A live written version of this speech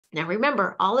Now,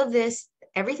 remember, all of this,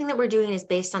 everything that we're doing is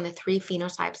based on the 3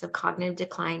 phenotypes of cognitive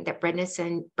decline that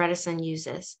Bredesen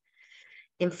uses: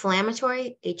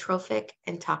 inflammatory, atrophic,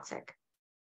 and toxic.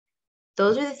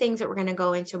 Those are the things that we're going to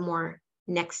go into more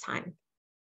next time.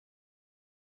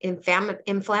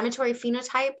 Inflammatory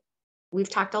phenotype, we've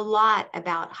talked a lot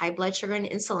about high blood sugar and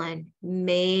insulin,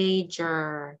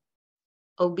 major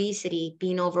obesity,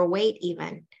 being overweight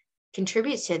even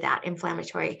contributes to that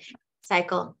inflammatory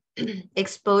cycle.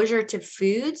 Exposure to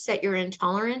foods that you're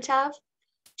intolerant of,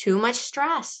 too much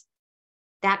stress,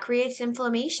 that creates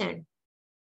inflammation.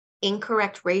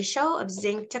 Incorrect ratio of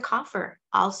zinc to copper,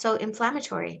 also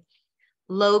inflammatory.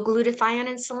 Low glutathione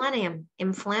and selenium,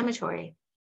 inflammatory.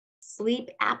 Sleep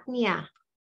apnea,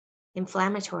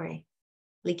 inflammatory.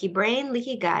 Leaky brain,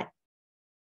 leaky gut,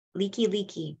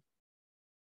 leaky,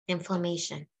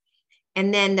 inflammation.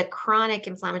 And then the chronic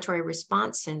inflammatory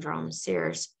response syndrome,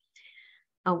 CIRS,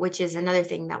 which is another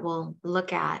thing that we'll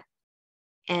look at.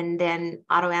 And then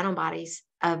autoantibodies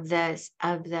of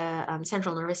the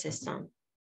central nervous system.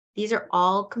 These are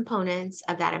all components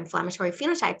of that inflammatory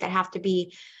phenotype that have to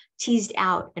be teased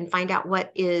out and find out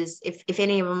what is, if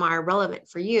any of them are relevant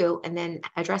for you, and then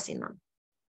addressing them.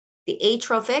 The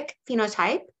atrophic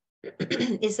phenotype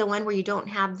is the one where you don't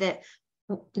have the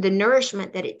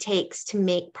nourishment that it takes to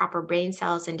make proper brain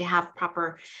cells and to have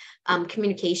proper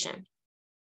communication.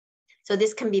 So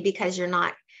this can be because you're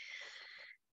not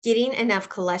getting enough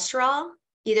cholesterol,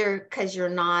 either because you're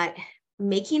not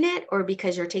making it or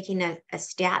because you're taking a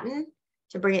statin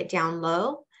to bring it down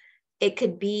low. It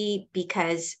could be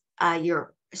because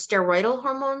your steroidal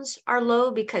hormones are low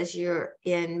because you're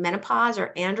in menopause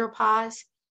or andropause.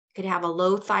 You could have a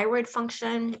low thyroid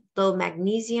function, low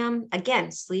magnesium,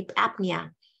 again, sleep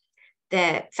apnea.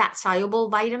 The fat-soluble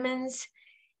vitamins,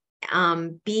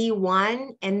 B1,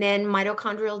 and then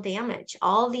mitochondrial damage.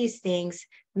 All these things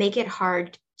make it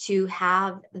hard to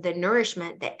have the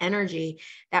nourishment, the energy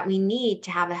that we need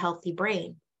to have a healthy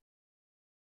brain.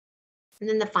 And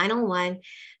then the final one,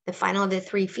 the final of the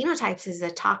 3 phenotypes, is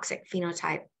the toxic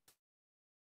phenotype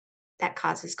that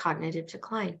causes cognitive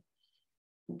decline.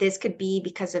 This could be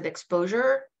because of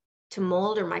exposure to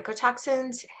mold or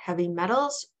mycotoxins, heavy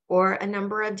metals, or a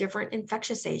number of different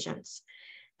infectious agents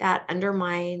that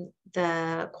undermine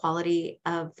the quality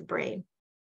of the brain.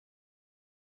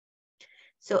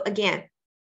 So again,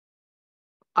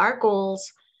 our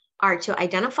goals are to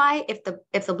identify if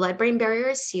the blood-brain barrier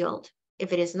is sealed.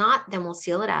 If it is not, then we'll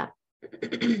seal it up.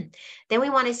 Then we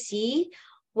want to see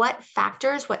what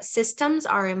factors, what systems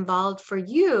are involved for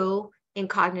you in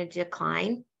cognitive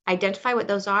decline, identify what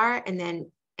those are, and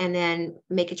then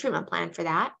make a treatment plan for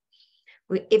that.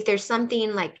 If there's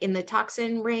something like in the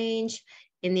toxin range,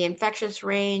 in the infectious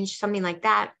range, something like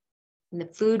that, in the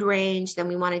food range, then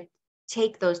we want to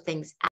take those things out.